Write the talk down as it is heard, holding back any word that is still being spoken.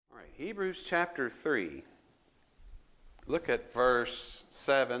Hebrews chapter 3. Look at verse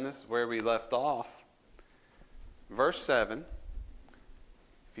 7. This is where we left off. Verse 7.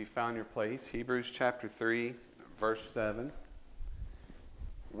 If you found your place, Hebrews chapter 3, verse 7.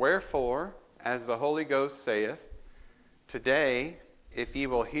 Wherefore, as the Holy Ghost saith, today, if ye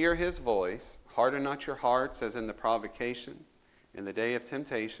will hear his voice, harden not your hearts as in the provocation, in the day of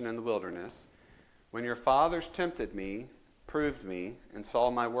temptation in the wilderness, when your fathers tempted me, proved me, and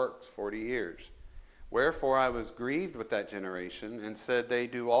saw my works 40 years. Wherefore I was grieved with that generation, and said, they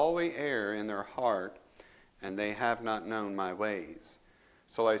do always err in their heart, and they have not known my ways.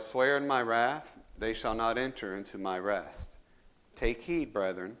 So I swear in my wrath, they shall not enter into my rest. Take heed,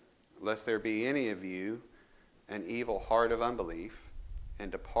 brethren, lest there be any of you an evil heart of unbelief,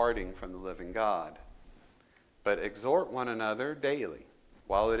 and departing from the living God. But exhort one another daily,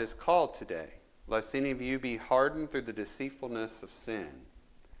 while it is called today, lest any of you be hardened through the deceitfulness of sin.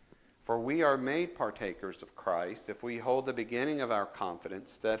 For we are made partakers of Christ, if we hold the beginning of our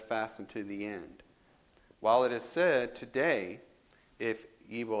confidence steadfast unto the end. While it is said, today, if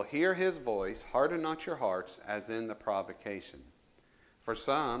ye will hear his voice, harden not your hearts, as in the provocation. For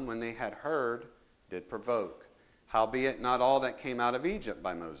some, when they had heard, did provoke. Howbeit not all that came out of Egypt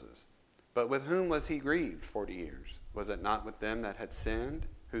by Moses. But with whom was he grieved 40 years? Was it not with them that had sinned,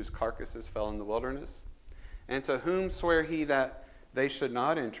 whose carcasses fell in the wilderness? And to whom sware he that they should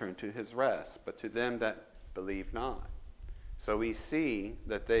not enter into his rest, but to them that believed not? So we see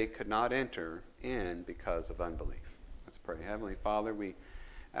that they could not enter in because of unbelief. Let's pray. Heavenly Father, we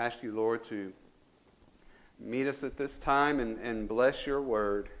ask you, Lord, to meet us at this time and bless your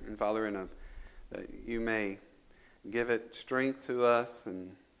word. And Father, that you may give it strength to us,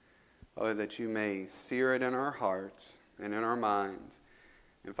 and Father, that you may sear it in our hearts and in our minds.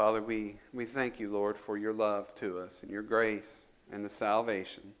 And Father, we thank you, Lord, for your love to us and your grace and the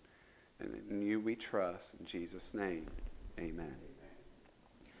salvation. And in you we trust. In Jesus' name, amen.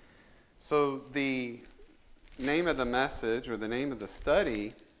 So the name of the message, or the name of the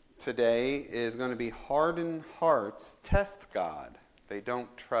study today, is going to be Hardened Hearts Test God. They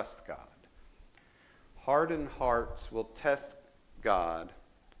don't trust God. Hardened hearts will test God,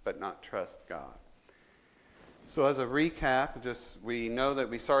 but not trust God. So as a recap, we know that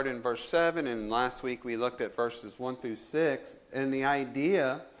we started in verse 7, and last week we looked at verses 1 through 6, and the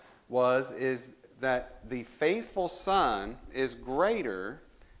idea is that the faithful son is greater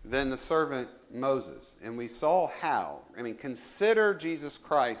than the servant Moses. And we saw how. Consider Jesus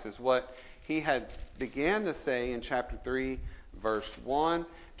Christ is what he had began to say in chapter 3, verse 1,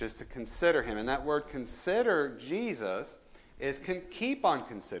 just to consider him. And that word consider Jesus is keep on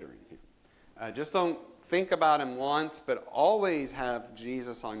considering him. Just don't think about him once, but always have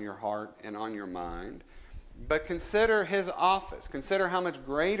Jesus on your heart and on your mind. But consider his office. Consider how much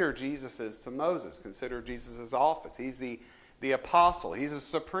greater Jesus is to Moses. Consider Jesus' office. He's the apostle. He's a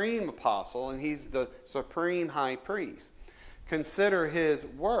supreme apostle, and he's the supreme high priest. Consider his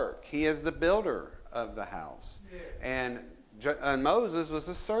work. He is the builder of the house. Yeah. And Moses was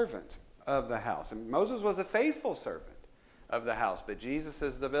a servant of the house. And Moses was a faithful servant of the house, but Jesus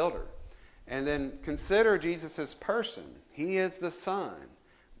is the builder. And then consider Jesus' person. He is the son.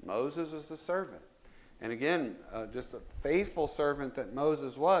 Moses was the servant. And again, just a faithful servant that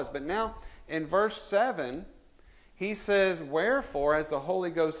Moses was. But now, in verse 7, he says, wherefore, as the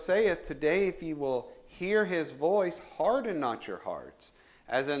Holy Ghost saith, today if ye will hear his voice, harden not your hearts,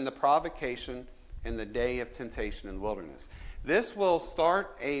 as in the provocation in the day of temptation in the wilderness. This will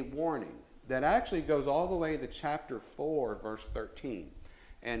start a warning that actually goes all the way to chapter 4, verse 13.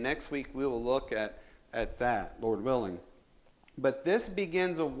 And next week we will look at that, Lord willing. But this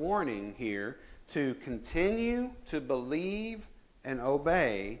begins a warning here to continue to believe and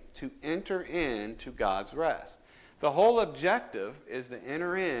obey, to enter into God's rest. The whole objective is to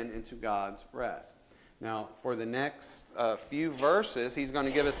enter into God's rest. Now, for the next few verses, he's going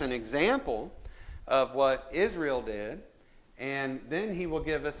to give us an example of what Israel did, and then he will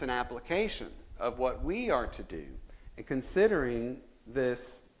give us an application of what we are to do. And considering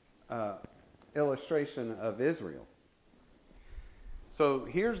this illustration of Israel. So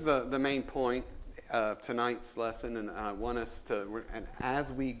here's the main point of tonight's lesson, and I want us to, and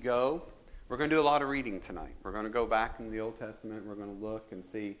as we go, we're going to do a lot of reading tonight. We're going to go back into the Old Testament. We're going to look and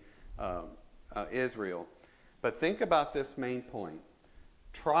see Israel. But think about this main point.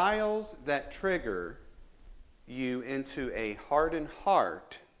 Trials that trigger you into a hardened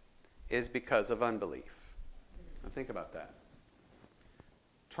heart is because of unbelief. Now think about that.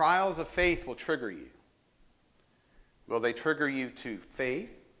 Trials of faith will trigger you. Will they trigger you to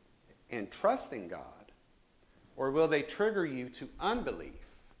faith and trusting God? Or will they trigger you to unbelief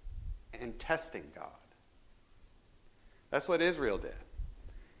and testing God. That's what Israel did.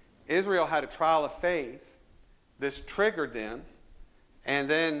 Israel had a trial of faith. This triggered them. And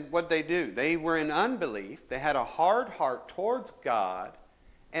then what did they do? They were in unbelief. They had a hard heart towards God.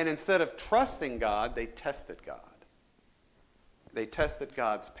 And instead of trusting God, they tested God. They tested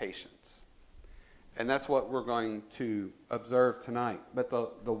God's patience. And that's what we're going to observe tonight. But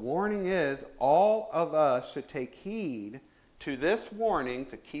the warning is, all of us should take heed to this warning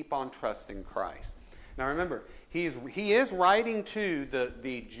to keep on trusting Christ. Now remember, he is writing to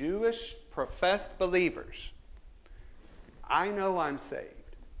the Jewish professed believers. I know I'm saved.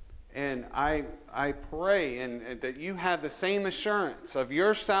 And I pray and that you have the same assurance of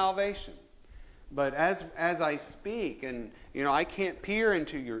your salvation. But as I speak, and I can't peer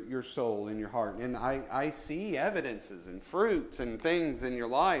into your soul and your heart, and I see evidences and fruits and things in your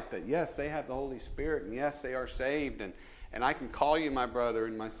life that yes, they have the Holy Spirit, and yes, they are saved, and I can call you my brother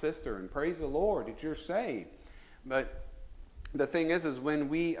and my sister, and praise the Lord that you're saved. But the thing is when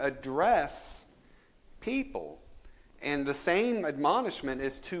we address people, and the same admonishment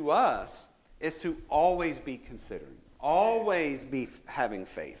is to us, is to always be considering, always be having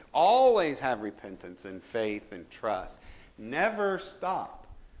faith, always have repentance and faith and trust. Never stop.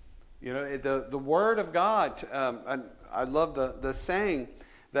 The Word of God, I love the saying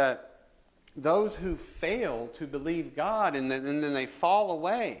that those who fail to believe God and then they fall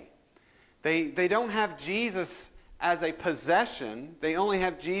away, they don't have Jesus as a possession, they only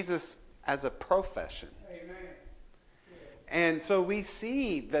have Jesus as a profession. And so we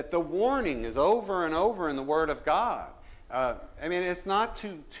see that the warning is over and over in the Word of God. It's not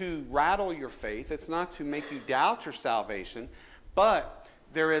to rattle your faith. It's not to make you doubt your salvation. But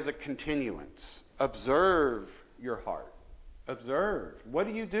there is a continuance. Observe your heart. Observe. What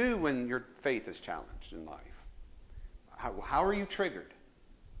do you do when your faith is challenged in life? How are you triggered?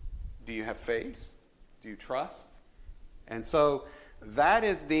 Do you have faith? Do you trust? And so that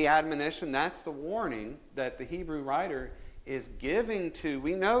is the admonition. That's the warning that the Hebrew writer is giving to,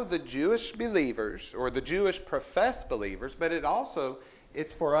 we know, the Jewish believers or the Jewish professed believers, but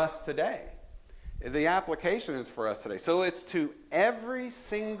it's for us today. The application is for us today. So it's to every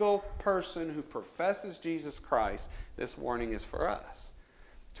single person who professes Jesus Christ, this warning is for us.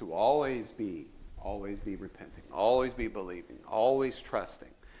 To always be repenting, always be believing, always trusting.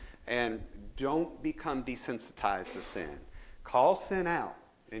 And don't become desensitized to sin. Call sin out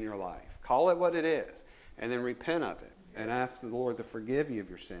in your life. Call it what it is, and then repent of it. And ask the Lord to forgive you of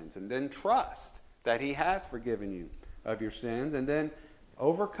your sins. And then trust that He has forgiven you of your sins. And then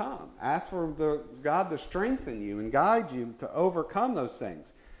overcome. Ask for God to strengthen you and guide you to overcome those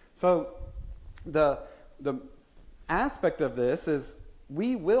things. So the aspect of this is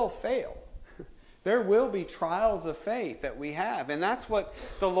we will fail. There will be trials of faith that we have. And that's what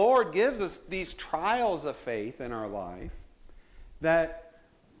the Lord gives us, these trials of faith in our life. That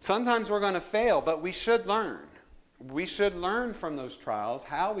sometimes we're going to fail, but we should learn. We should learn from those trials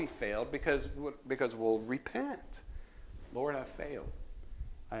how we failed because we'll repent. Lord, I failed.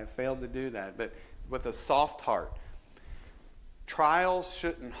 I have failed to do that. But with a soft heart. Trials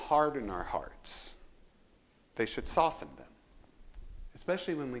shouldn't harden our hearts. They should soften them.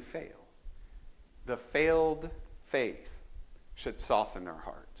 Especially when we fail. The failed faith should soften our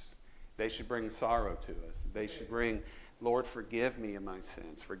hearts. They should bring sorrow to us. They should bring, Lord, forgive me of my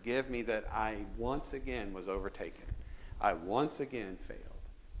sins. Forgive me that I once again was overtaken. I once again failed.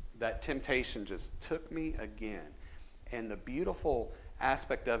 That temptation just took me again. And the beautiful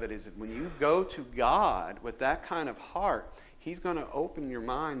aspect of it is that when you go to God with that kind of heart, He's going to open your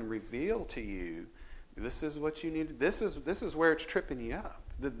mind and reveal to you, this is what you need. This is where it's tripping you up.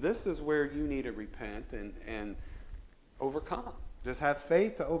 This is where you need to repent and overcome. Just have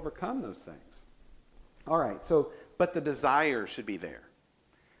faith to overcome those things. All right, but the desire should be there.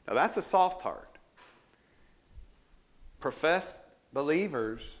 Now that's a soft heart. Professed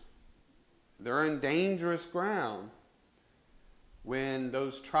believers, they're in dangerous ground when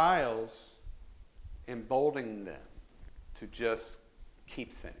those trials embolden them to just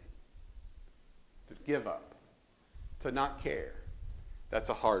keep sinning, to give up, to not care. That's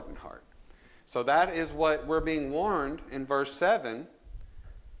a hardened heart. So that is what we're being warned in verse 7.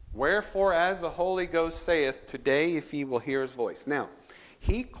 Wherefore, as the Holy Ghost saith, today if ye will hear His voice. Now,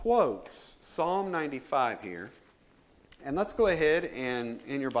 he quotes Psalm 95 here. And let's go ahead and,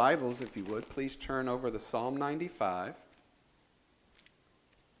 in your Bibles, if you would, please turn over to Psalm 95.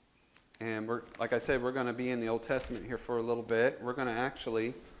 And like I said, we're going to be in the Old Testament here for a little bit. We're going to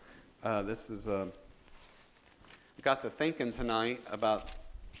actually, got to thinking tonight about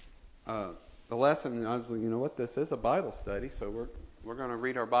the lesson. And I was like, you know what, this is a Bible study, so We're going to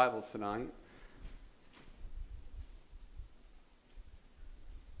read our Bibles tonight.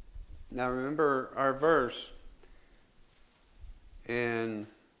 Now remember our verse in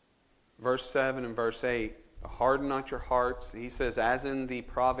verse 7 and verse 8. Harden not your hearts. He says, as in the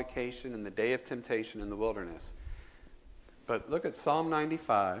provocation in the day of temptation in the wilderness. But look at Psalm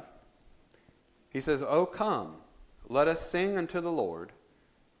 95. He says, O come, let us sing unto the Lord.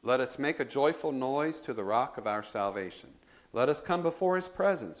 Let us make a joyful noise to the rock of our salvation. Let us come before his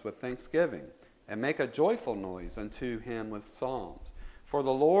presence with thanksgiving, and make a joyful noise unto him with psalms. For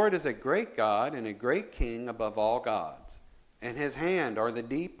the Lord is a great God and a great King above all gods. In his hand are the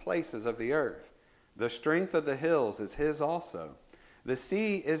deep places of the earth. The strength of the hills is his also. The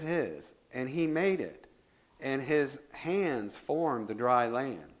sea is his, and he made it, and his hands formed the dry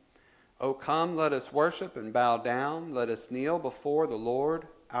land. O come, let us worship and bow down. Let us kneel before the Lord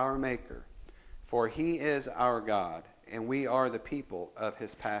our Maker. For he is our God, and we are the people of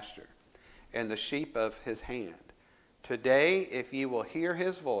his pasture, and the sheep of his hand. Today, if ye will hear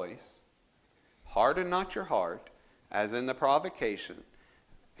his voice, harden not your heart, as in the provocation,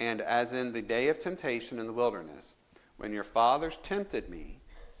 and as in the day of temptation in the wilderness, when your fathers tempted me,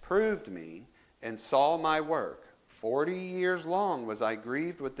 proved me, and saw my work. 40 years long was I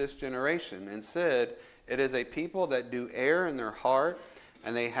grieved with this generation, and said, it is a people that do err in their heart,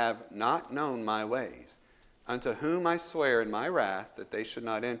 and they have not known my ways, unto whom I swear in my wrath that they should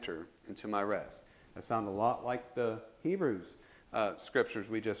not enter into my rest. That sounds a lot like the Hebrews scriptures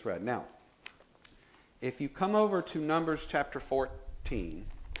we just read. Now, if you come over to Numbers chapter 14,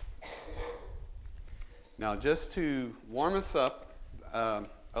 now just to warm us up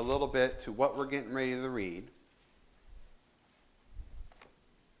a little bit to what we're getting ready to read,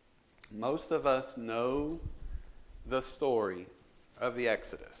 most of us know the story of the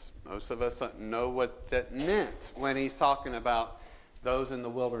Exodus. Most of us know what that meant when he's talking about those in the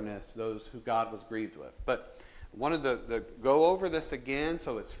wilderness, those who God was grieved with. But I wanted to go over this again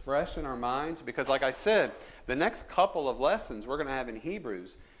so it's fresh in our minds, because like I said, the next couple of lessons we're going to have in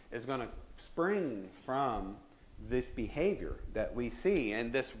Hebrews is going to spring from this behavior that we see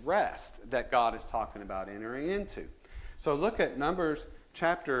and this rest that God is talking about entering into. So look at Numbers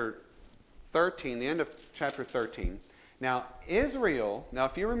chapter 13, the end of chapter 13. Now Israel,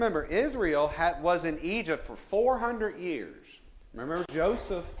 if you remember, Israel was in Egypt for 400 years. Remember,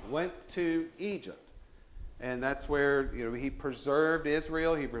 Joseph went to Egypt, and that's where he preserved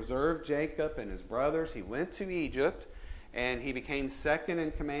Israel. He preserved Jacob and his brothers. He went to Egypt, and he became second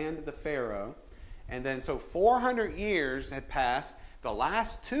in command to the Pharaoh. And then so 400 years had passed. The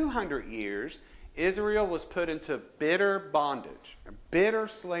last 200 years, Israel was put into bitter bondage, bitter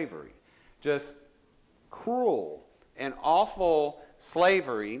slavery, just cruel and awful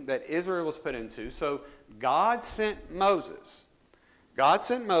slavery that Israel was put into. So God sent Moses. God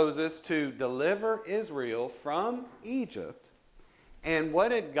sent Moses to deliver Israel from Egypt. And what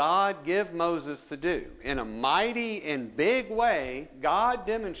did God give Moses to do? In a mighty and big way, God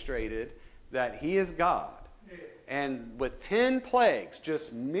demonstrated that he is God. And with 10 plagues,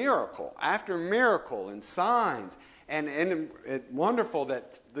 just miracle after miracle and signs. And it's wonderful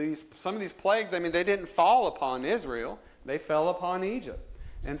that some of these plagues, they didn't fall upon Israel. They fell upon Egypt.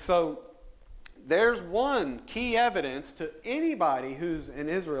 And so there's one key evidence to anybody who's an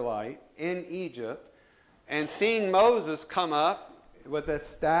Israelite in Egypt and seeing Moses come up with a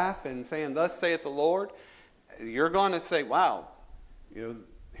staff and saying, thus saith the Lord, you're going to say, wow,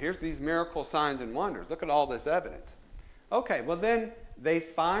 here's these miracle signs and wonders. Look at all this evidence. Okay, well then they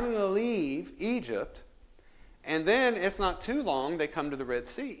finally leave Egypt, and then it's not too long they come to the Red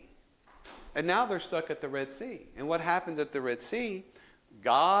Sea. And now they're stuck at the Red Sea. And what happens at the Red Sea?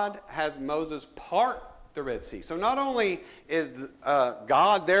 God has Moses part the Red Sea. So not only is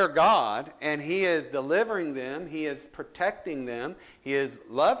God their God, and he is delivering them, he is protecting them, he is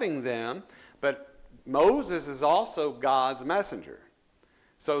loving them, but Moses is also God's messenger.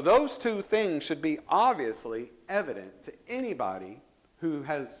 So those two things should be obviously evident to anybody who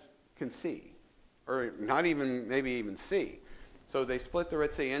can see, or not even maybe even see. So they split the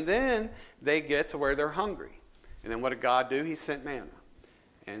Red Sea, and then they get to where they're hungry. And then what did God do? He sent manna.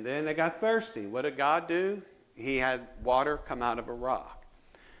 And then they got thirsty. What did God do? He had water come out of a rock.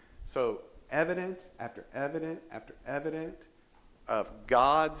 So evidence after evidence after evidence of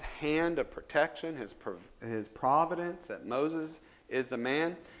God's hand of protection, his providence, that Moses is the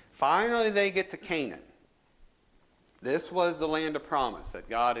man. Finally, they get to Canaan. This was the land of promise that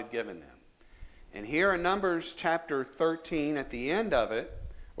God had given them. And here in Numbers chapter 13, at the end of it,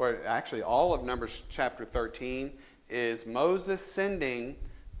 or actually all of Numbers chapter 13, is Moses sending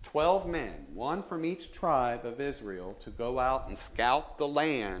 12 men, one from each tribe of Israel, to go out and scout the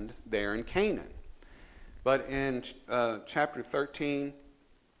land there in Canaan. But in chapter 13,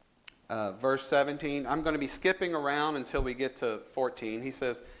 verse 17, I'm going to be skipping around until we get to 14. He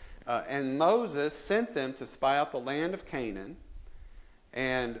says, and Moses sent them to spy out the land of Canaan.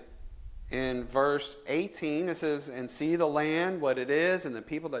 And in verse 18, it says, and see the land, what it is, and the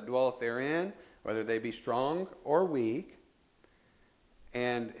people that dwelleth therein, whether they be strong or weak.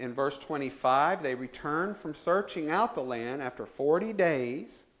 And in verse 25, they returned from searching out the land after 40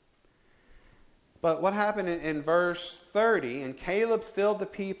 days. But what happened in verse 30, and Caleb stilled the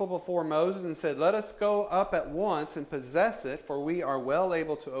people before Moses and said, let us go up at once and possess it, for we are well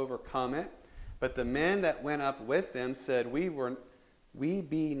able to overcome it. But the men that went up with them said, we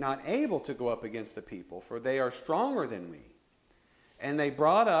be not able to go up against the people, for they are stronger than we. And they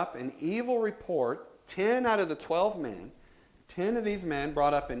brought up an evil report, 10 out of the 12 men. 10 of these men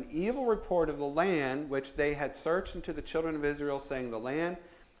brought up an evil report of the land which they had searched unto the children of Israel, saying, the land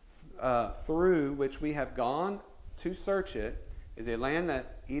through which we have gone to search it is a land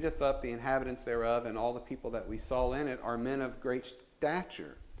that eateth up the inhabitants thereof, and all the people that we saw in it are men of great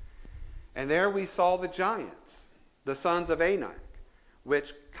stature. And there we saw the giants, the sons of Anak,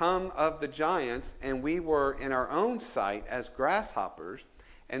 which come of the giants, and we were in our own sight as grasshoppers,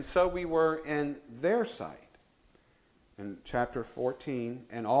 and so we were in their sight. In chapter 14,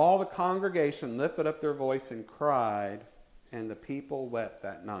 and all the congregation lifted up their voice and cried, and the people wept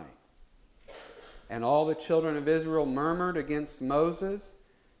that night. And all the children of Israel murmured against Moses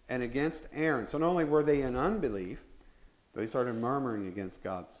and against Aaron. So not only were they in unbelief, they started murmuring against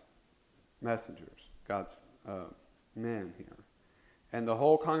God's messengers, God's men here. And the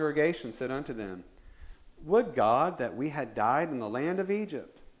whole congregation said unto them, would God that we had died in the land of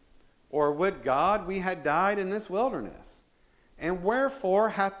Egypt, or would God we had died in this wilderness? And wherefore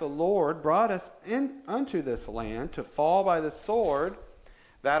hath the Lord brought us unto this land to fall by the sword,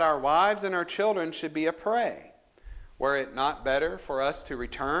 that our wives and our children should be a prey? Were it not better for us to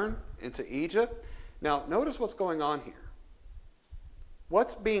return into Egypt? Now, notice what's going on here.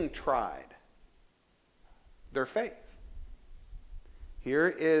 What's being tried? Their faith. Here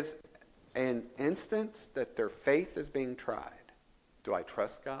is an instance that their faith is being tried. Do I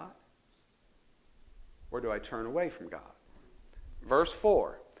trust God? Or do I turn away from God? Verse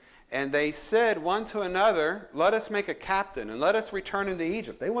 4. And they said one to another, let us make a captain, and let us return into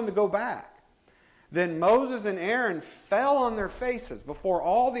Egypt. They wanted to go back. Then Moses and Aaron fell on their faces before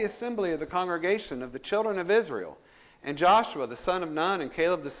all the assembly of the congregation of the children of Israel. And Joshua the son of Nun and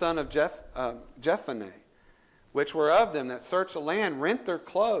Caleb the son of Jephunneh, which were of them that searched the land, rent their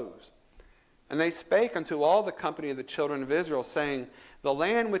clothes. And they spake unto all the company of the children of Israel, saying, the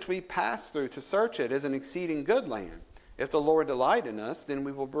land which we passed through to search it is an exceeding good land. If the Lord delight in us, then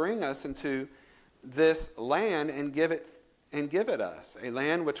we will bring us into this land and give it us, a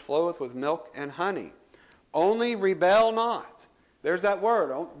land which floweth with milk and honey. Only rebel not. There's that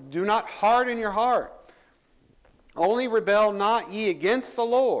word. Do not harden your heart. Only rebel not ye against the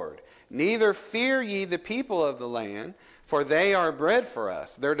Lord, neither fear ye the people of the land, for they are bread for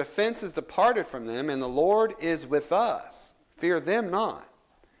us. Their defense is departed from them, and the Lord is with us. Fear them not.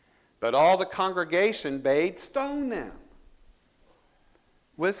 But all the congregation bade stone them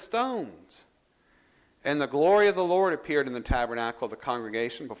with stones. And the glory of the Lord appeared in the tabernacle of the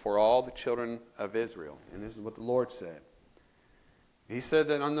congregation before all the children of Israel. And this is what the Lord said. He said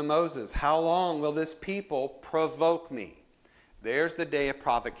that unto Moses, how long will this people provoke me? There's the day of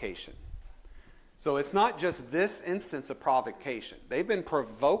provocation. So it's not just this instance of provocation. They've been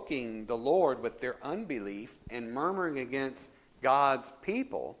provoking the Lord with their unbelief and murmuring against God's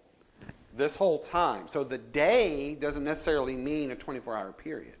people this whole time. So the day doesn't necessarily mean a 24-hour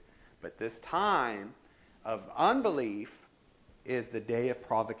period. But this time of unbelief is the day of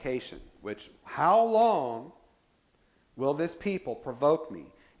provocation. Which, how long will this people provoke me?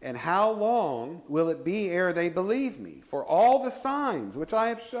 And how long will it be ere they believe me? For all the signs which I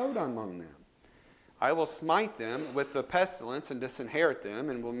have showed among them, I will smite them with the pestilence and disinherit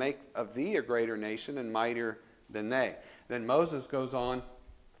them, and will make of thee a greater nation and mightier than they. Then Moses goes on,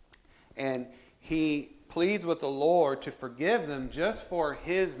 and he pleads with the Lord to forgive them just for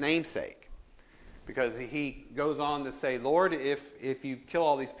his namesake. Because he goes on to say, Lord, if you kill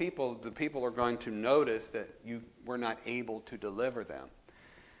all these people, the people are going to notice that you were not able to deliver them.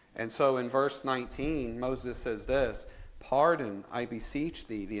 And so in verse 19, Moses says this, pardon, I beseech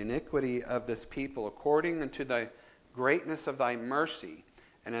thee, the iniquity of this people, according unto thy greatness of thy mercy,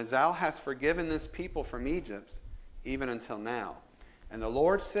 and as thou hast forgiven this people from Egypt, even until now. And the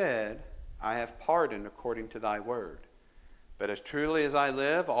Lord said, I have pardoned according to thy word. But as truly as I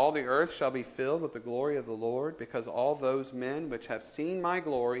live, all the earth shall be filled with the glory of the Lord, because all those men which have seen my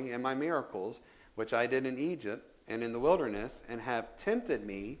glory and my miracles, which I did in Egypt and in the wilderness, and have tempted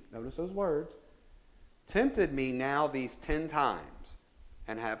me," notice those words, "tempted me now these 10 times,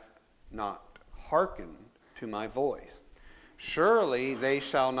 and have not hearkened to my voice. Surely they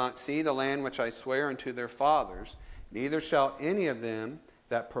shall not see the land which I swear unto their fathers, neither shall any of them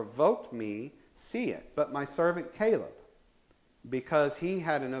that provoked me see it, but my servant Caleb, because he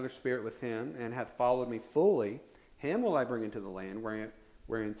had another spirit with him, and hath followed me fully, him will I bring into the land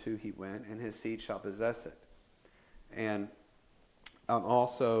whereinto he went, and his seed shall possess it." And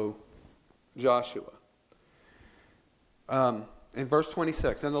also Joshua. In verse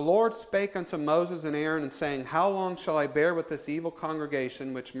 26, "And the Lord spake unto Moses and Aaron, and saying, How long shall I bear with this evil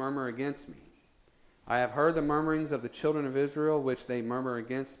congregation which murmur against me? I have heard the murmurings of the children of Israel, which they murmur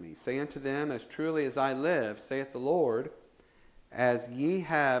against me. Say unto them, As truly as I live, saith the Lord, as ye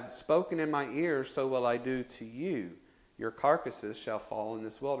have spoken in my ears, so will I do to you. Your carcasses shall fall in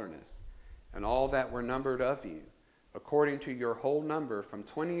this wilderness, and all that were numbered of you, according to your whole number, from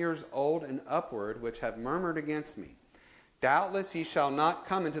 20 years old and upward, which have murmured against me. Doubtless ye shall not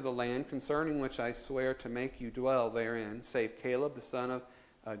come into the land concerning which I swear to make you dwell therein, save Caleb the son of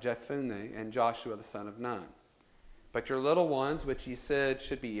Jephunneh and Joshua the son of Nun. But your little ones, which ye said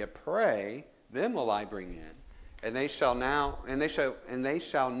should be a prey, them will I bring in, and they shall know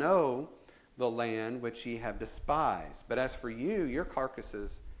the land which ye have despised. But as for you, your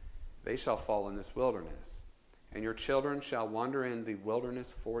carcasses, they shall fall in this wilderness, and your children shall wander in the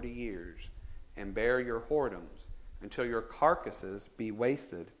wilderness 40 years, and bear your whoredoms, until your carcasses be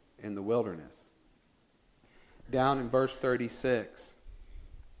wasted in the wilderness." Down in verse 36,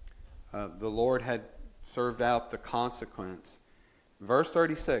 the Lord had served out the consequence. Verse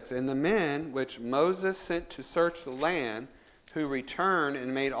 36, "And the men which Moses sent to search the land, who returned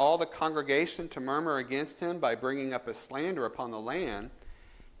and made all the congregation to murmur against him by bringing up a slander upon the land,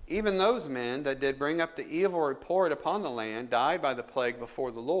 even those men that did bring up the evil report upon the land died by the plague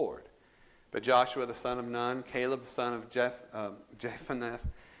before the Lord. But Joshua the son of Nun, Caleb the son of Jephunneh,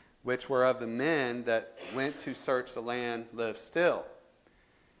 which were of the men that went to search the land, lived still.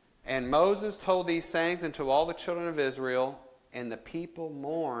 And Moses told these sayings unto all the children of Israel, and the people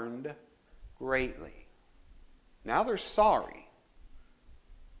mourned greatly." Now they're sorry.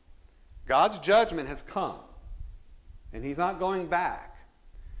 God's judgment has come, and he's not going back.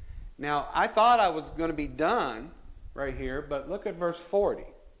 Now, I thought I was going to be done right here, but look at verse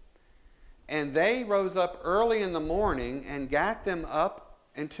 40. "And they rose up early in the morning, and gat them up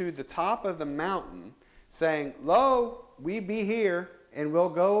into the top of the mountain, saying, Lo, we be here, and will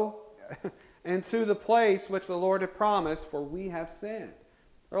go into the place which the Lord had promised, for we have sinned."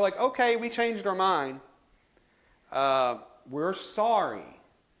 They're like, okay, we changed our mind. We're sorry.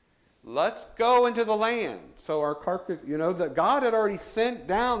 Let's go into the land. So our carcass, that God had already sent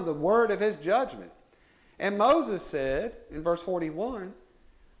down the word of his judgment. And Moses said, in verse 41,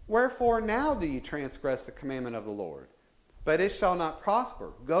 "Wherefore now do ye transgress the commandment of the Lord? But it shall not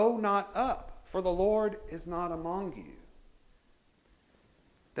prosper. Go not up, for the Lord is not among you,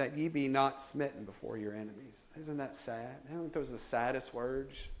 that ye be not smitten before your enemies." Isn't that sad? I think those are the saddest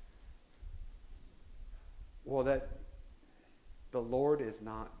words. Well, that the Lord is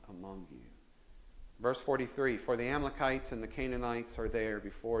not among you. Verse 43, "For the Amalekites and the Canaanites are there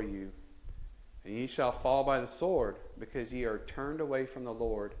before you, and ye shall fall by the sword, because ye are turned away from the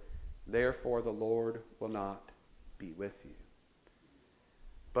Lord. Therefore the Lord will not be with you."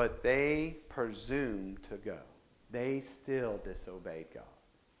 But they presumed to go. They still disobeyed God.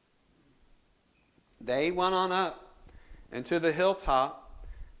 They went on up into the hilltop.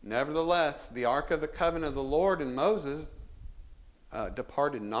 Nevertheless, the ark of the covenant of the Lord and Moses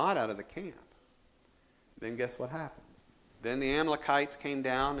departed not out of the camp. Then guess what happens? Then the Amalekites came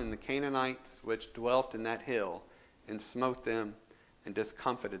down, and the Canaanites which dwelt in that hill, and smote them, and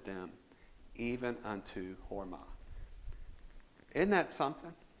discomfited them, even unto Hormah. Isn't that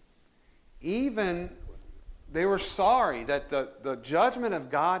something? Even they were sorry that the judgment of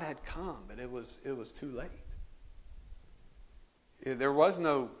God had come, but it was too late. There was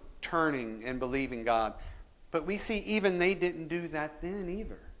no turning and believing God. But we see even they didn't do that then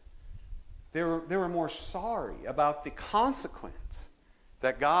either. They were more sorry about the consequence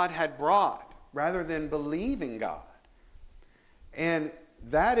that God had brought rather than believing God. And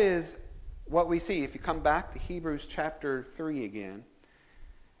that is what we see. If you come back to Hebrews chapter 3 again.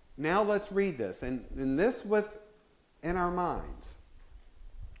 Now let's read this. And this in our minds.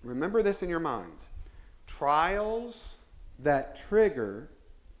 Remember this in your minds. Trials that trigger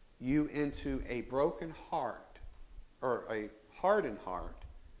you into a broken heart or a hardened heart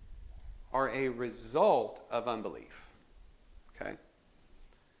are a result of unbelief. Okay?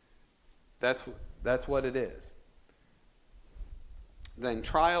 That's what it is. Then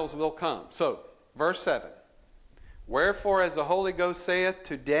trials will come. So, verse 7. Wherefore, as the Holy Ghost saith,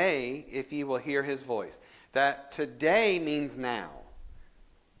 today, if ye will hear his voice. That today means now.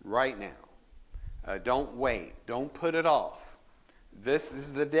 Right now. Don't wait. Don't put it off. This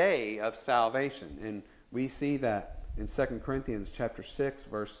is the day of salvation. And we see that in 2 Corinthians chapter 6,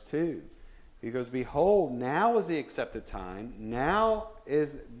 verse 2. He goes, behold, now is the accepted time. Now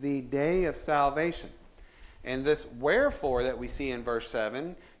is the day of salvation. And this wherefore that we see in verse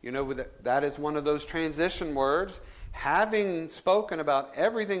 7, that is one of those transition words. Having spoken about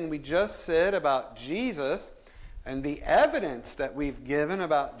everything we just said about Jesus and the evidence that we've given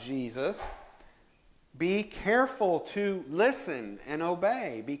about Jesus, be careful to listen and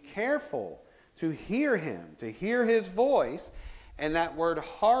obey. Be careful to hear him, to hear his voice. And that word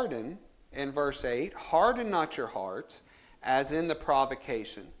harden in verse 8, harden not your hearts, as in the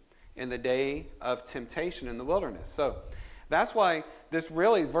provocation, in the day of temptation in the wilderness. So that's why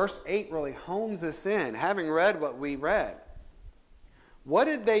verse 8 really hones this in, having read what we read. What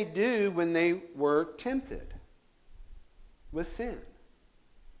did they do when they were tempted with sin?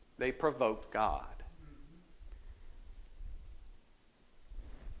 They provoked God.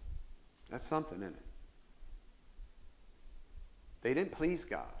 That's something, isn't it? They didn't please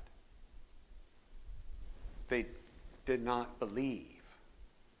God. They did not believe.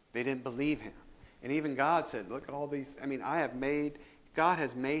 They didn't believe him. And even God said, look at all these. God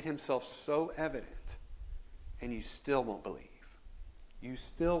has made himself so evident, and you still won't believe. You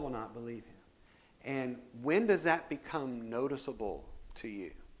still will not believe him. And when does that become noticeable to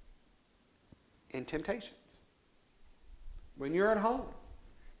you? In temptations. When you're at home,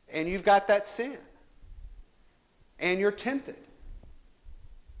 and you've got that sin, and you're tempted.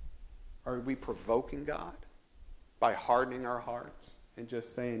 Are we provoking God by hardening our hearts and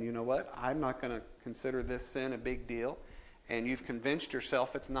just saying, you know what, I'm not going to consider this sin a big deal, and you've convinced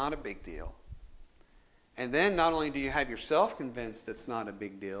yourself it's not a big deal. And then not only do you have yourself convinced it's not a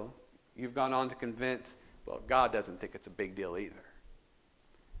big deal, you've gone on to convince, well, God doesn't think it's a big deal either.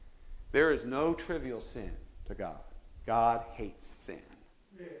 There is no trivial sin to God. God hates sin.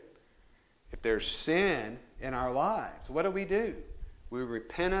 Yeah. If there's sin in our lives, what do? We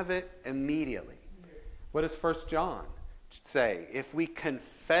repent of it immediately. Yeah. What does 1 John say? If we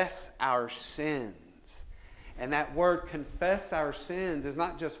confess our sins, and that word confess our sins is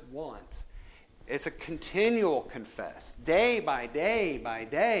not just once. It's a continual confess, day by day by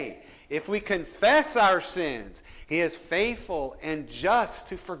day. If we confess our sins, he is faithful and just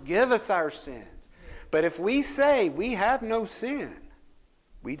to forgive us our sins. But if we say we have no sin,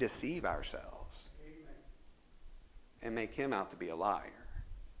 we deceive ourselves. Amen. And make him out to be a liar.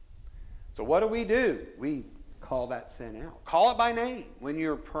 So what do? We call that sin out. Call it by name when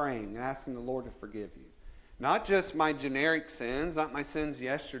you're praying and asking the Lord to forgive you. Not just my generic sins, not my sins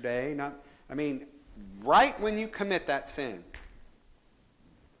yesterday, right when you commit that sin,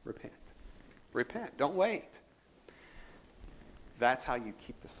 repent. Repent. Don't wait. That's how you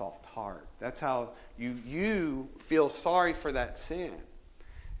keep the soft heart. That's how you feel sorry for that sin.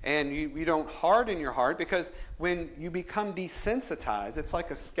 And you don't harden your heart, because when you become desensitized, it's like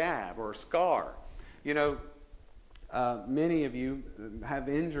a scab or a scar. Many of you have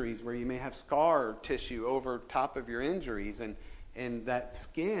injuries where you may have scar tissue over top of your injuries, and that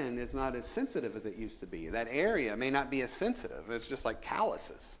skin is not as sensitive as it used to be. That area may not be as sensitive. It's just like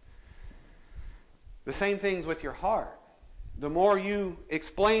calluses. The same thing's with your heart. The more you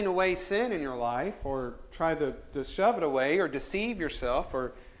explain away sin in your life, or try to shove it away, or deceive yourself,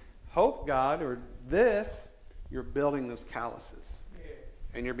 or hope God, or this, you're building those calluses. Yeah.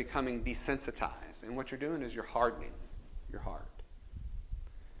 And you're becoming desensitized. And what you're doing is you're hardening your heart.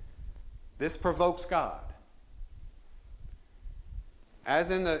 This provokes God.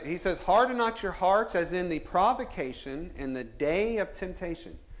 He says, harden not your hearts as in the provocation in the day of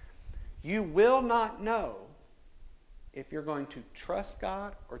temptation. You will not know if you're going to trust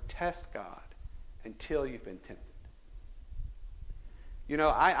God or test God until you've been tempted.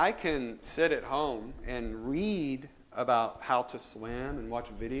 I can sit at home and read about how to swim and watch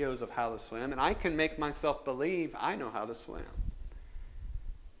videos of how to swim, and I can make myself believe I know how to swim.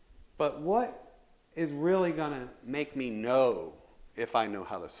 But what is really going to make me know if I know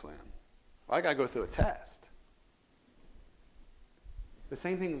how to swim? Well, I got to go through a test. The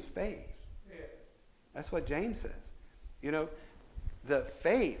same thing with faith. Yeah. That's what James says. The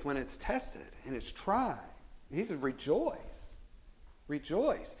faith, when it's tested and it's tried, he says, rejoice.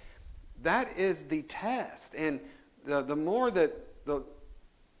 Rejoice. That is the test. And the more that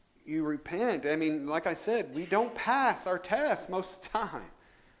you repent, I mean, like I said, we don't pass our tests most of the time.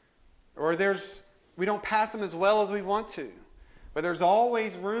 Or we don't pass them as well as we want to. But there's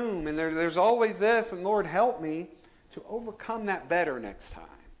always room, and there's always this, and Lord, help me to overcome that better next time.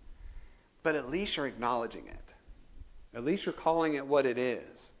 But at least you're acknowledging it. At least you're calling it what it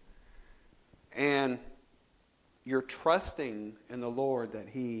is. And you're trusting in the Lord that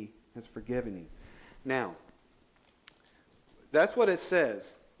He has forgiven you. Now, that's what it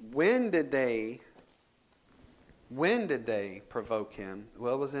says. When did they provoke Him?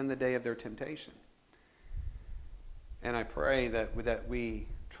 Well, it was in the day of their temptation. And I pray that we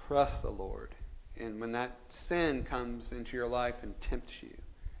trust the Lord. And when that sin comes into your life and tempts you,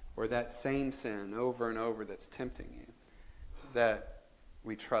 or that same sin over and over that's tempting you, that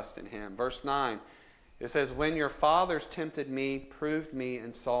we trust in Him. Verse 9, it says, when your fathers tempted me, proved me,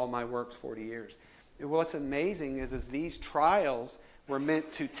 and saw my works 40 years. And what's amazing is these trials were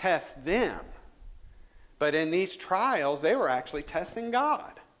meant to test them. But in these trials, they were actually testing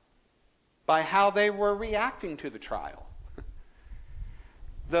God by how they were reacting to the trial.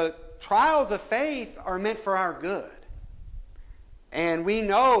 The trials of faith are meant for our good. And we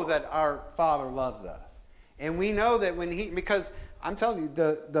know that our Father loves us. And we know that because I'm telling you,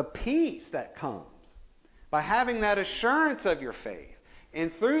 the peace that comes by having that assurance of your faith,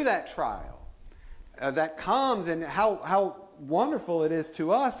 and through that trial that comes, and how wonderful it is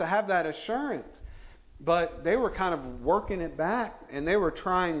to us to have that assurance. But they were kind of working it back, and they were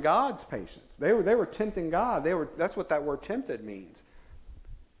trying God's patience. They were tempting God. That's what that word tempted means.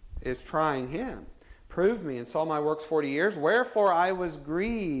 Is trying Him. Proved me and saw my works 40 years. Wherefore I was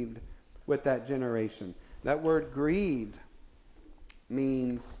grieved with that generation. That word grieved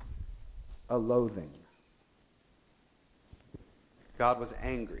means a loathing. God was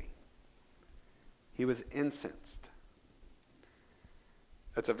angry. He was incensed.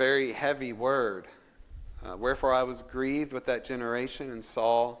 That's a very heavy word. Wherefore I was grieved with that generation and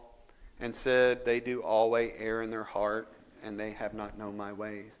saw and said, they do always err in their heart, and they have not known my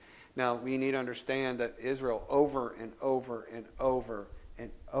ways. Now, we need to understand that Israel over and over and over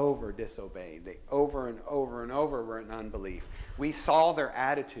and over disobeyed. They over and over and over were in unbelief. We saw their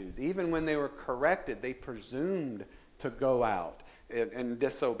attitudes. Even when they were corrected, they presumed to go out and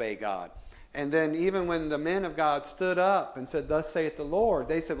disobey God. And then even when the men of God stood up and said, thus saith the Lord,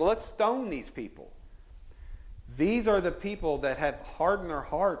 they said, well, let's stone these people. These are the people that have hardened their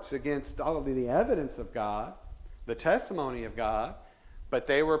hearts against all of the evidence of God, the testimony of God, but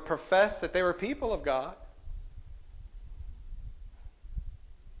they were professed that they were people of God.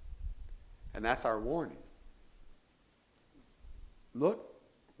 And that's our warning. Look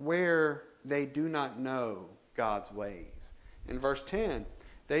where they do not know God's ways. In verse 10,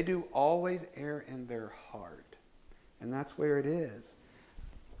 they do always err in their heart. And that's where it is.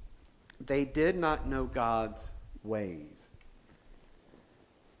 They did not know God's ways.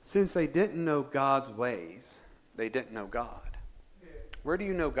 Since they didn't know God's ways, they didn't know God. Where do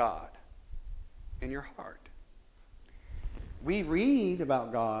you know God? In your heart. We read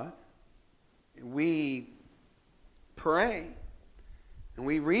about God. We pray. And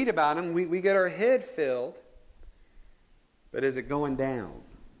we read about Him. We get our head filled. But is it going down?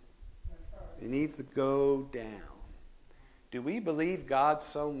 It needs to go down. Do we believe God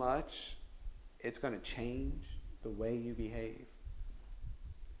so much it's going to change the way you behave?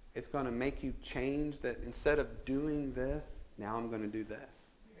 It's going to make you change that instead of doing this, now I'm going to do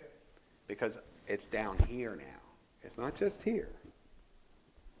this. Because it's down here now. It's not just here.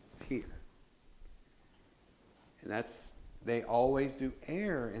 It's here. And they always do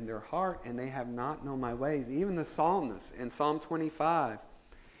err in their heart, and they have not known my ways. Even the psalmist in Psalm 25,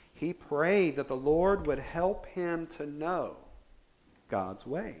 he prayed that the Lord would help him to know God's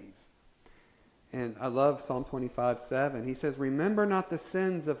ways. And I love Psalm 25:7. He says, remember not the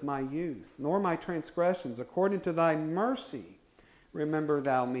sins of my youth, nor my transgressions. According to thy mercy, remember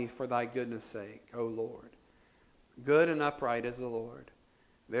thou me for thy goodness' sake, O Lord. Good and upright is the Lord.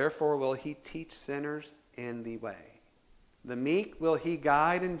 Therefore will He teach sinners in the way. The meek will He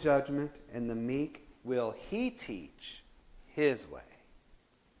guide in judgment, and the meek will He teach His way.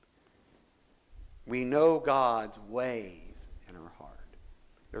 We know God's ways in our heart.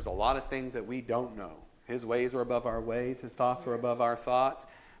 There's a lot of things that we don't know. His ways are above our ways. His thoughts are above our thoughts.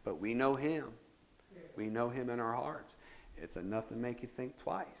 But we know Him. We know Him in our hearts. It's enough to make you think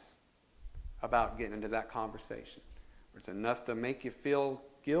twice about getting into that conversation. It's enough to make you feel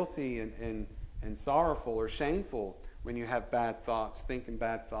guilty and sorrowful or shameful when you have bad thoughts, thinking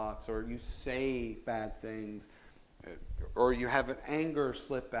bad thoughts, or you say bad things, or you have an anger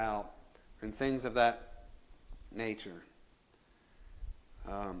slip out, and things of that nature.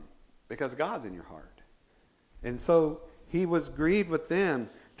 Because God's in your heart. And so he was grieved with them.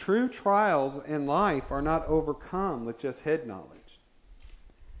 True trials in life are not overcome with just head knowledge.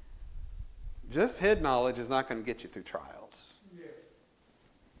 Just head knowledge is not going to get you through trials. Yeah.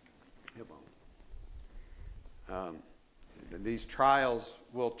 It won't. These trials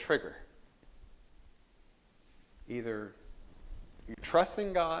will trigger. Either you're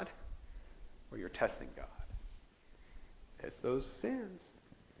trusting God or you're testing God. It's those sins.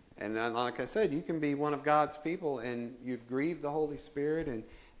 And then, like I said, you can be one of God's people and you've grieved the Holy Spirit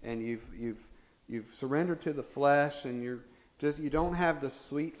and you've surrendered to the flesh and you don't have the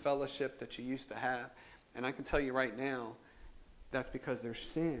sweet fellowship that you used to have. And I can tell you right now, that's because there's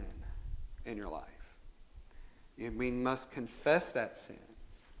sin in your life. We must confess that sin,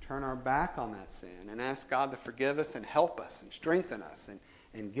 turn our back on that sin, and ask God to forgive us and help us and strengthen us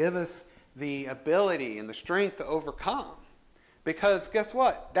and give us the ability and the strength to overcome. Because guess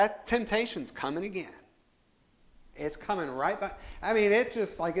what? That temptation's coming again. It's coming right back. I mean, it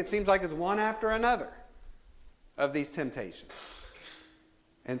seems like it's one after another of these temptations.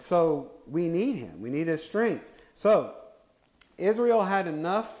 And so we need him. We need his strength. So Israel had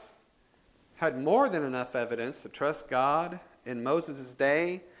more than enough evidence to trust God in Moses'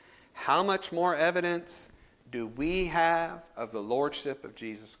 day. How much more evidence do we have of the lordship of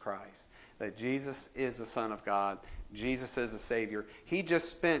Jesus Christ? That Jesus is the Son of God. Jesus is the Savior. He just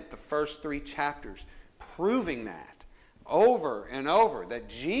spent the first 3 chapters proving that over and over, that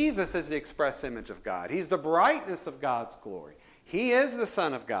Jesus is the express image of God. He's the brightness of God's glory. He is the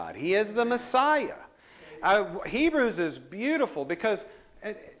Son of God. He is the Messiah. Hebrews is beautiful because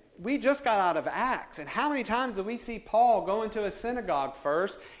we just got out of Acts. And how many times do we see Paul go into a synagogue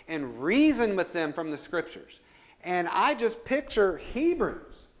first and reason with them from the Scriptures? And I just picture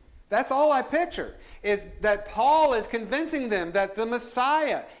Hebrews. That's all I picture, is that Paul is convincing them that the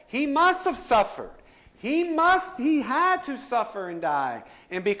Messiah, he must have suffered. He had to suffer and die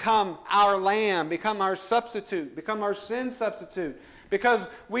and become our lamb, become our substitute, become our sin substitute, because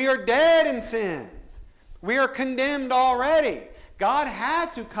we are dead in sins. We are condemned already. God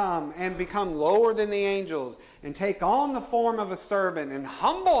had to come and become lower than the angels and take on the form of a servant and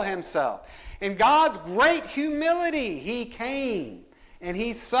humble himself. In God's great humility, he came and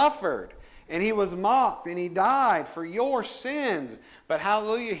he suffered and he was mocked and he died for your sins. But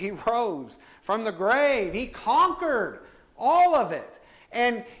hallelujah, he rose from the grave. He conquered all of it.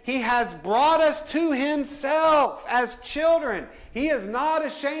 And he has brought us to himself as children. He is not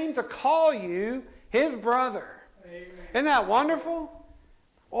ashamed to call you his brother. Amen. Isn't that wonderful?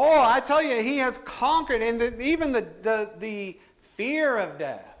 Oh, I tell you, he has conquered. And even the fear of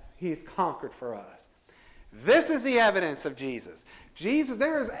death, he's conquered for us. This is the evidence of Jesus.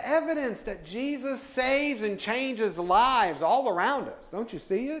 There is evidence that Jesus saves and changes lives all around us. Don't you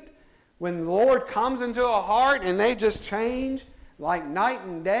see it? When the Lord comes into a heart and they just change like night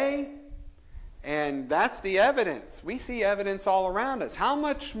and day. And that's the evidence. We see evidence all around us. How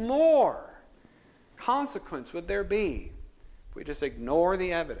much more consequence would there be if we just ignore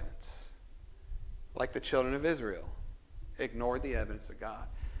the evidence? Like the children of Israel ignored the evidence of God.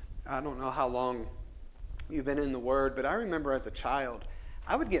 I don't know how long you've been in the Word, but I remember as a child,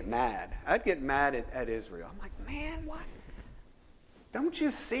 I would get mad. I'd get mad at Israel. I'm like, man, why? Don't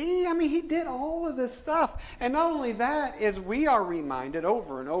you see? I mean, he did all of this stuff. And not only that, is we are reminded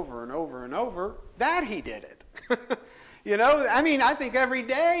over and over and over and over that he did it. You know, I mean, I think every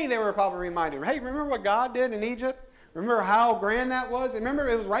day they were probably reminded, hey, remember what God did in Egypt? Remember how grand that was? Remember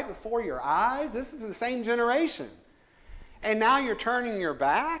it was right before your eyes? This is the same generation. And now you're turning your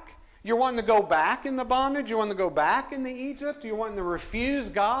back? You're wanting to go back in the bondage? You're wanting to go back in the Egypt? You're wanting to refuse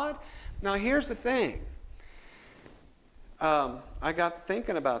God? Now here's the thing. I got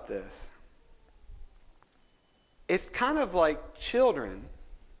thinking about this. It's kind of like children.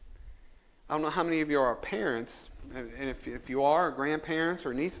 I don't know how many of you are parents, and if you are grandparents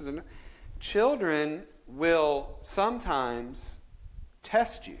or nieces, children will sometimes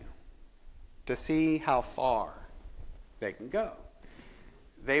test you to see how far they can go.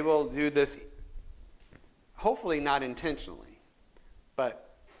 They will do this, hopefully not intentionally,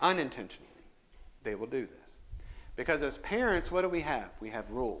 but unintentionally. They will do this. Because as parents, what do we have? We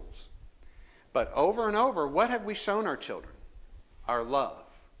have rules. But over and over, what have we shown our children? Our love,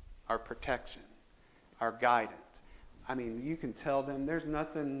 our protection, our guidance. I mean, you can tell them there's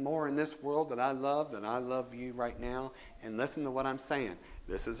nothing more in this world that I love you right now. And listen to what I'm saying.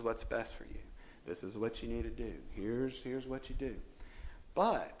 This is what's best for you. This is what you need to do. Here's what you do.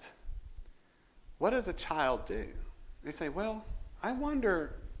 But what does a child do? They say, well, I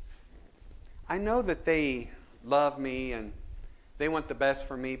wonder, I know that they love me and they want the best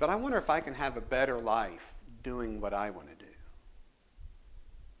for me, but I wonder if I can have a better life doing what I want to do.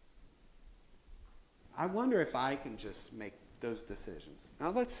 I wonder if I can just make those decisions.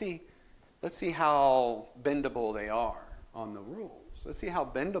 Now let's see how bendable they are on the rules. Let's see how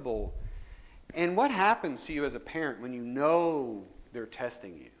bendable. And what happens to you as a parent when you know they're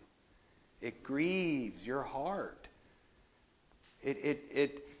testing you? It grieves your heart.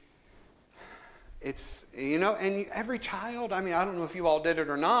 It's, and every child, I don't know if you all did it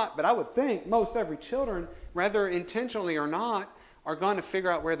or not, but I would think most every children, whether intentionally or not, are going to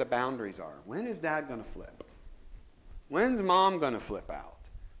figure out where the boundaries are. When is dad going to flip? When's mom going to flip out?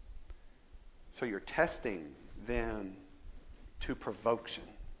 So you're testing them to provocation.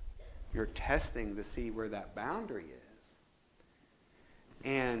 You're testing to see where that boundary is.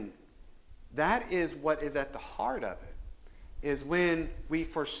 And that is what is at the heart of it, is when we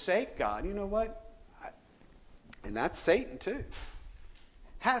forsake God. You know what? And that's Satan too.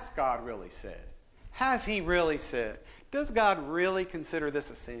 Has God really said? Has he really said? Does God really consider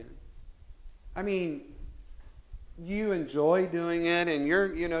this a sin? You enjoy doing it and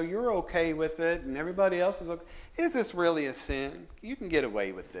you're okay with it and everybody else is okay. Is this really a sin? You can get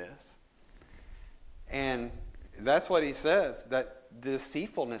away with this. And that's what he says, that the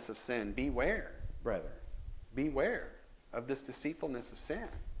deceitfulness of sin, beware, brethren. Beware of this deceitfulness of sin.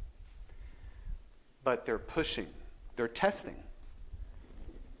 But they're pushing, they're testing.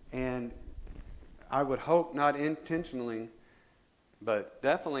 And I would hope not intentionally, but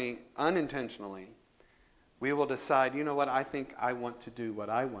definitely unintentionally, we will decide, you know what, I think I want to do what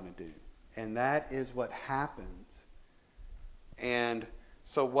I want to do. And that is what happens. And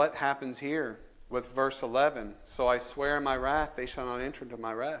so what happens here with verse 11? So I swear in my wrath, they shall not enter into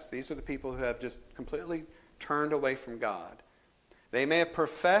my rest. These are the people who have just completely turned away from God. They may have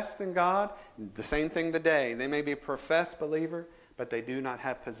professed in God, the same thing today. They may be a professed believer, but they do not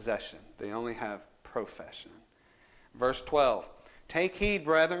have possession. They only have profession. Verse 12, take heed,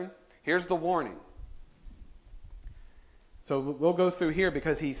 brethren. Here's the warning. So we'll go through here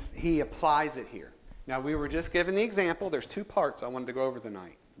because he applies it here. Now, we were just given the example. There's two parts I wanted to go over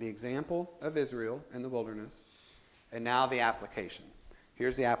tonight. The example of Israel in the wilderness, and now the application.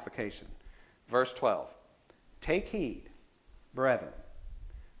 Here's the application. Verse 12. Take heed, brethren,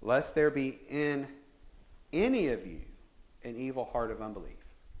 lest there be in any of you an evil heart of unbelief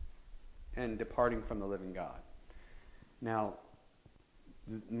and departing from the living God. Now,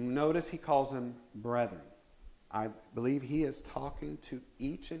 notice he calls them brethren. I believe he is talking to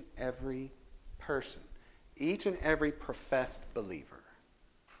each and every person, each and every professed believer.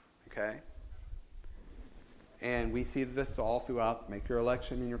 Okay? And we see this all throughout. Make your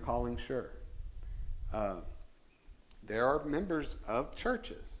election and your calling sure. There are members of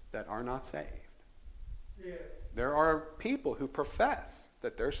churches that are not saved. Yeah. There are people who profess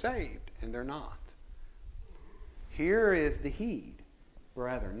that they're saved and they're not. Here is the heed,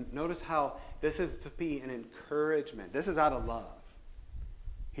 brethren. Notice how this is to be an encouragement. This is out of love.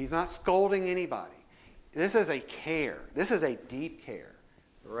 He's not scolding anybody. This is a care. This is a deep care.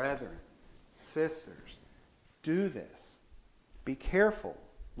 Brethren, sisters, do this. Be careful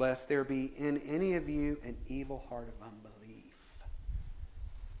lest there be in any of you an evil heart of unbelief.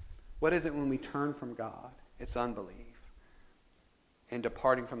 What is it when we turn from God? It's unbelief and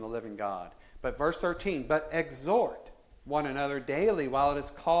departing from the living God. But verse 13, but exhort one another daily while it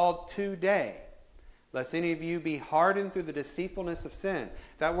is called today, lest any of you be hardened through the deceitfulness of sin.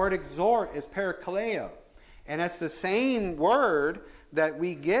 That word exhort is parakaleo. And that's the same word that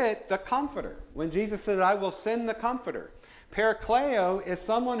we get the comforter. When Jesus says, I will send the comforter. Parakaleo is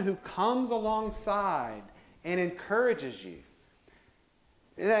someone who comes alongside and encourages you.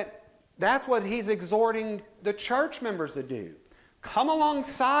 That's what he's exhorting the church members to do. Come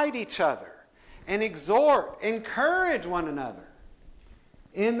alongside each other and exhort, encourage one another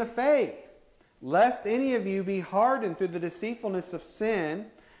in the faith, lest any of you be hardened through the deceitfulness of sin,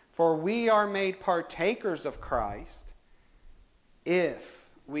 for we are made partakers of Christ if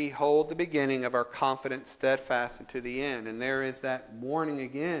we hold the beginning of our confidence steadfast unto the end. And there is that warning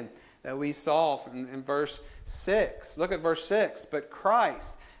again that we saw in verse 6. Look at verse 6. But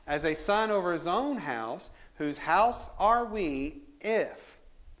Christ, as a son over his own house, whose house are we if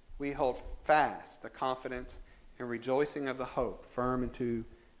we hold fast the confidence and rejoicing of the hope firm into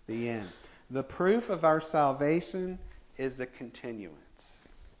the end. The proof of our salvation is the continuance.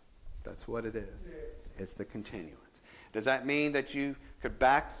 That's what it is. It's the continuance. Does that mean that you could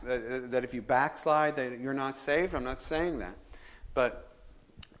that if you backslide that you're not saved? I'm not saying that. But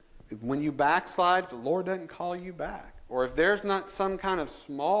when you backslide, if the Lord doesn't call you back, or if there's not some kind of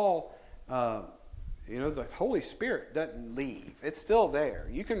small The Holy Spirit doesn't leave. It's still there.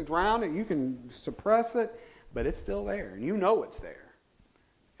 You can drown it, you can suppress it, but it's still there. And you know it's there.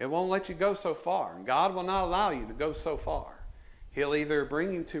 It won't let you go so far. And God will not allow you to go so far. He'll either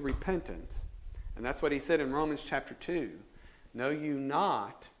bring you to repentance, and that's what he said in Romans chapter 2. Know you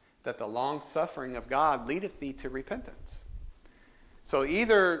not that the long suffering of God leadeth thee to repentance. So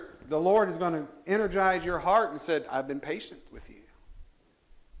either the Lord is going to energize your heart and said, I've been patient with you.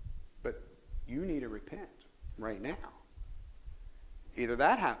 But you need to repent right now. Either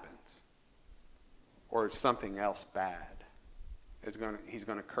that happens, or something else bad. He's going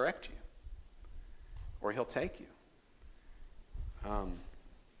to correct you. Or he'll take you.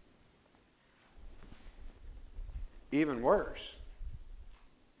 Even worse,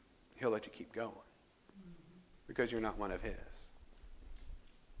 he'll let you keep going. Because you're not one of his.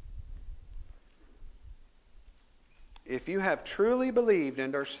 If you have truly believed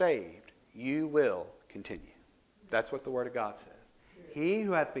and are saved, you will continue. That's what the Word of God says. He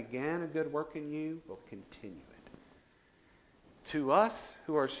who hath began a good work in you will continue it. To us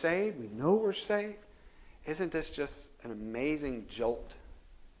who are saved, we know we're saved. Isn't this just an amazing jolt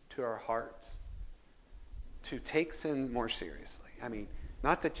to our hearts? To take sin more seriously. I mean,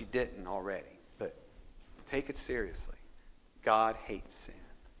 not that you didn't already, but take it seriously. God hates sin.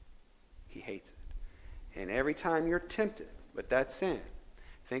 He hates it. And every time you're tempted with that sin,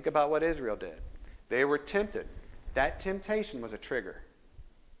 think about what Israel did. They were tempted. That temptation was a trigger.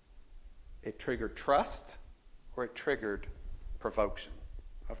 It triggered trust, or it triggered provocation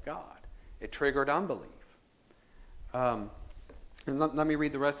of God. It triggered unbelief. And let me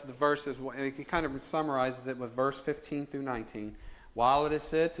read the rest of the verses. He kind of summarizes it with verse 15 through 19. While it is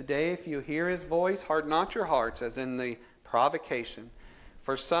said, today if you hear his voice, harden not your hearts, as in the provocation.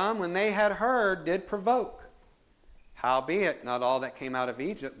 For some, when they had heard, did provoke. Howbeit, not all that came out of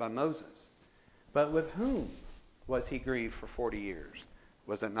Egypt by Moses. But with whom was he grieved for 40 years?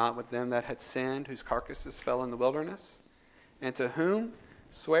 Was it not with them that had sinned, whose carcasses fell in the wilderness? And to whom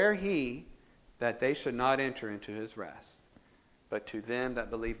sware he that they should not enter into his rest? But to them that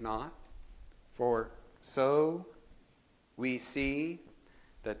believe not? For so we see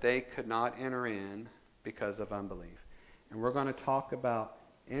that they could not enter in because of unbelief. And we're going to talk about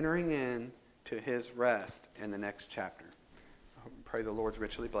entering in to his rest in the next chapter. I pray the Lord's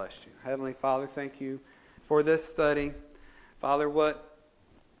richly blessed you. Heavenly Father, thank you for this study. Father, what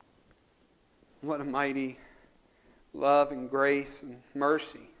a mighty love and grace and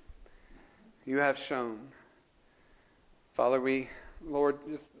mercy you have shown. Father, Lord,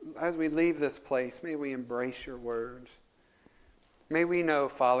 just as we leave this place, may we embrace your words. May we know,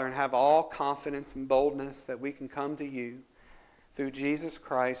 Father, and have all confidence and boldness that we can come to you through Jesus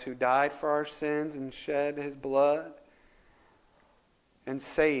Christ, who died for our sins and shed his blood and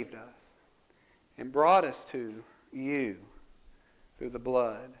saved us and brought us to you through the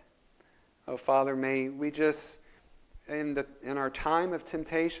blood. Oh, Father, may we just, in our time of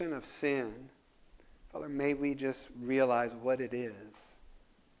temptation, of sin, Father, may we just realize what it is.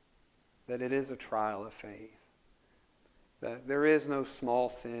 That it is a trial of faith. That there is no small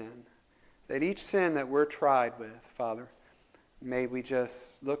sin. That each sin that we're tried with, Father, may we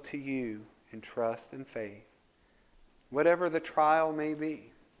just look to you in trust and faith. Whatever the trial may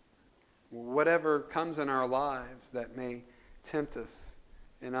be, whatever comes in our lives that may tempt us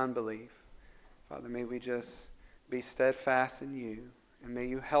in unbelief, Father, may we just be steadfast in you, and may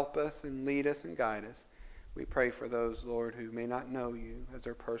you help us and lead us and guide us. We pray for those, Lord, who may not know you as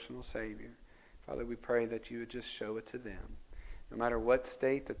their personal Savior. Father, we pray that you would just show it to them. No matter what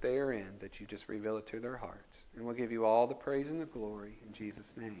state that they are in, that you just reveal it to their hearts. And we'll give you all the praise and the glory in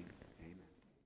Jesus' name.